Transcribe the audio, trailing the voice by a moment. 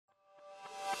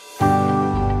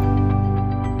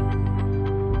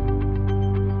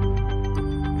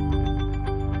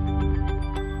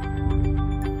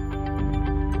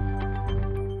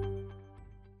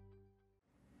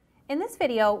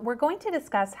video, we're going to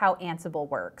discuss how Ansible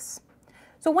works.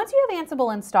 So once you have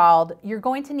Ansible installed, you're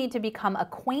going to need to become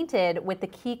acquainted with the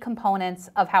key components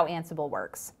of how Ansible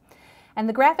works. And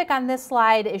the graphic on this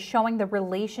slide is showing the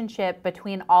relationship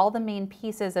between all the main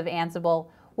pieces of Ansible,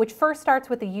 which first starts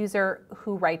with the user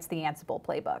who writes the Ansible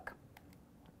playbook.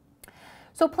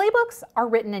 So playbooks are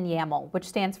written in YAML, which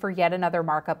stands for yet another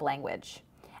markup language.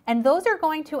 And those are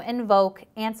going to invoke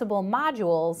Ansible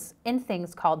modules in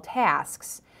things called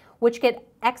tasks, which get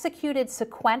executed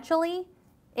sequentially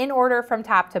in order from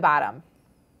top to bottom.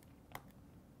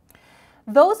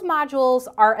 Those modules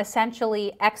are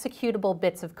essentially executable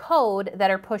bits of code that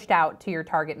are pushed out to your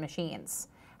target machines.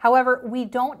 However, we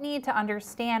don't need to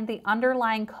understand the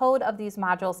underlying code of these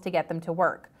modules to get them to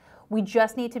work. We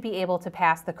just need to be able to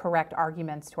pass the correct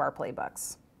arguments to our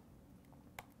playbooks.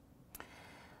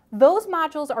 Those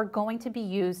modules are going to be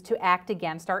used to act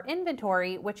against our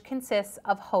inventory, which consists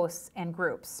of hosts and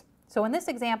groups. So in this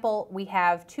example, we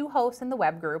have 2 hosts in the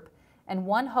web group and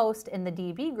 1 host in the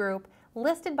DB group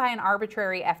listed by an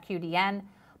arbitrary FQDN,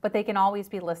 but they can always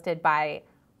be listed by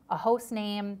a host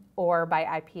name or by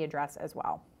IP address as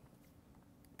well.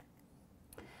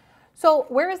 So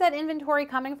where is that inventory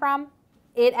coming from?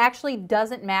 It actually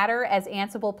doesn't matter, as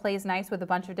Ansible plays nice with a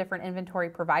bunch of different inventory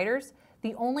providers.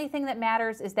 The only thing that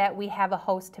matters is that we have a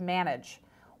host to manage.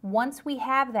 Once we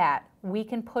have that, we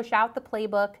can push out the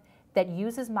playbook that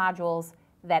uses modules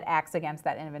that acts against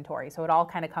that inventory. So it all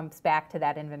kind of comes back to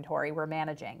that inventory we're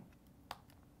managing.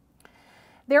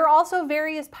 There are also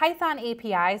various Python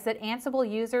APIs that Ansible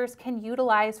users can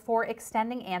utilize for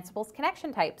extending Ansible's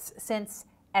connection types, since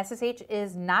SSH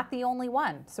is not the only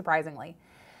one, surprisingly.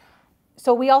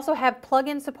 So we also have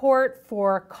plugin support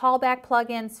for callback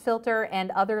plugins, filter,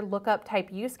 and other lookup type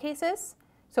use cases.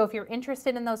 So if you're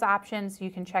interested in those options, you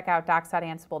can check out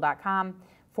docs.ansible.com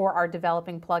for our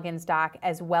developing plugins doc,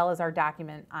 as well as our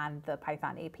document on the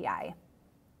Python API.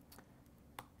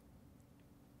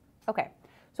 Okay,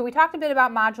 so we talked a bit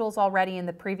about modules already in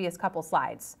the previous couple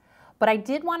slides, but I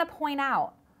did want to point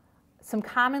out some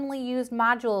commonly used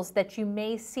modules that you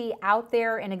may see out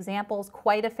there in examples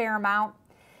quite a fair amount.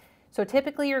 So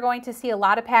typically you're going to see a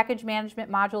lot of package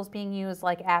management modules being used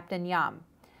like apt and yum.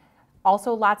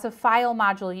 Also lots of file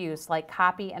module use like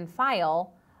copy and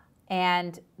file,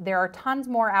 and there are tons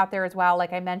more out there as well.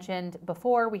 Like I mentioned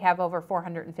before, we have over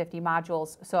 450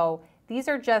 modules. So these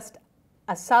are just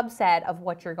a subset of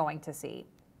what you're going to see.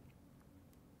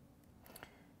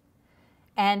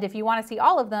 And if you want to see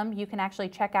all of them, you can actually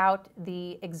check out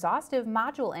the exhaustive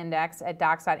module index at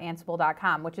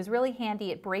docs.ansible.com, which is really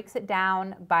handy. It breaks it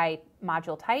down by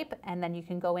module type, and then you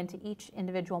can go into each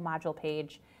individual module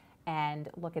page and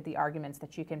look at the arguments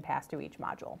that you can pass to each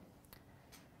module.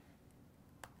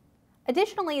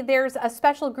 Additionally, there's a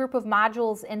special group of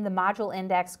modules in the module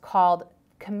index called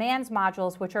commands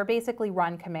modules, which are basically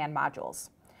run command modules.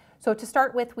 So to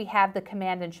start with, we have the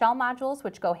command and shell modules,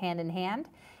 which go hand in hand.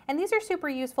 And these are super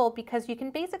useful because you can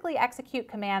basically execute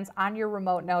commands on your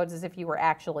remote nodes as if you were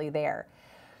actually there.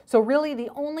 So really the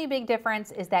only big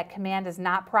difference is that command is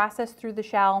not processed through the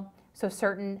shell, so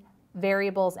certain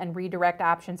variables and redirect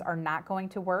options are not going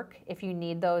to work. If you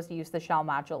need those, use the shell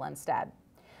module instead.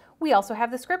 We also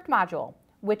have the script module,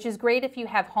 which is great if you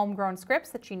have homegrown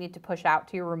scripts that you need to push out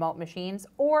to your remote machines,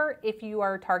 or if you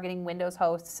are targeting Windows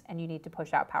hosts and you need to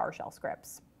push out PowerShell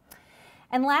scripts.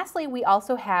 And lastly, we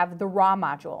also have the raw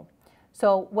module.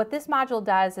 So what this module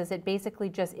does is it basically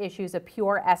just issues a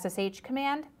pure SSH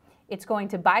command. It's going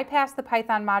to bypass the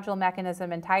Python module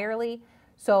mechanism entirely.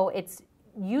 So it's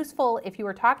useful if you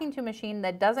are talking to a machine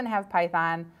that doesn't have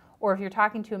Python, or if you're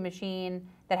talking to a machine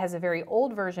that has a very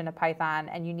old version of Python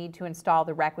and you need to install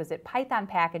the requisite Python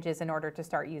packages in order to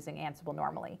start using Ansible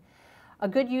normally. A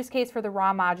good use case for the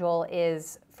raw module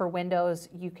is for Windows.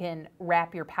 You can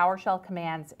wrap your PowerShell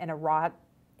commands in a raw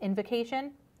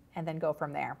invocation and then go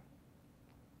from there.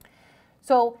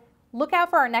 So look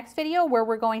out for our next video where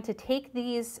we're going to take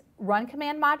these run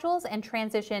command modules and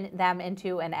transition them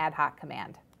into an ad hoc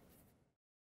command.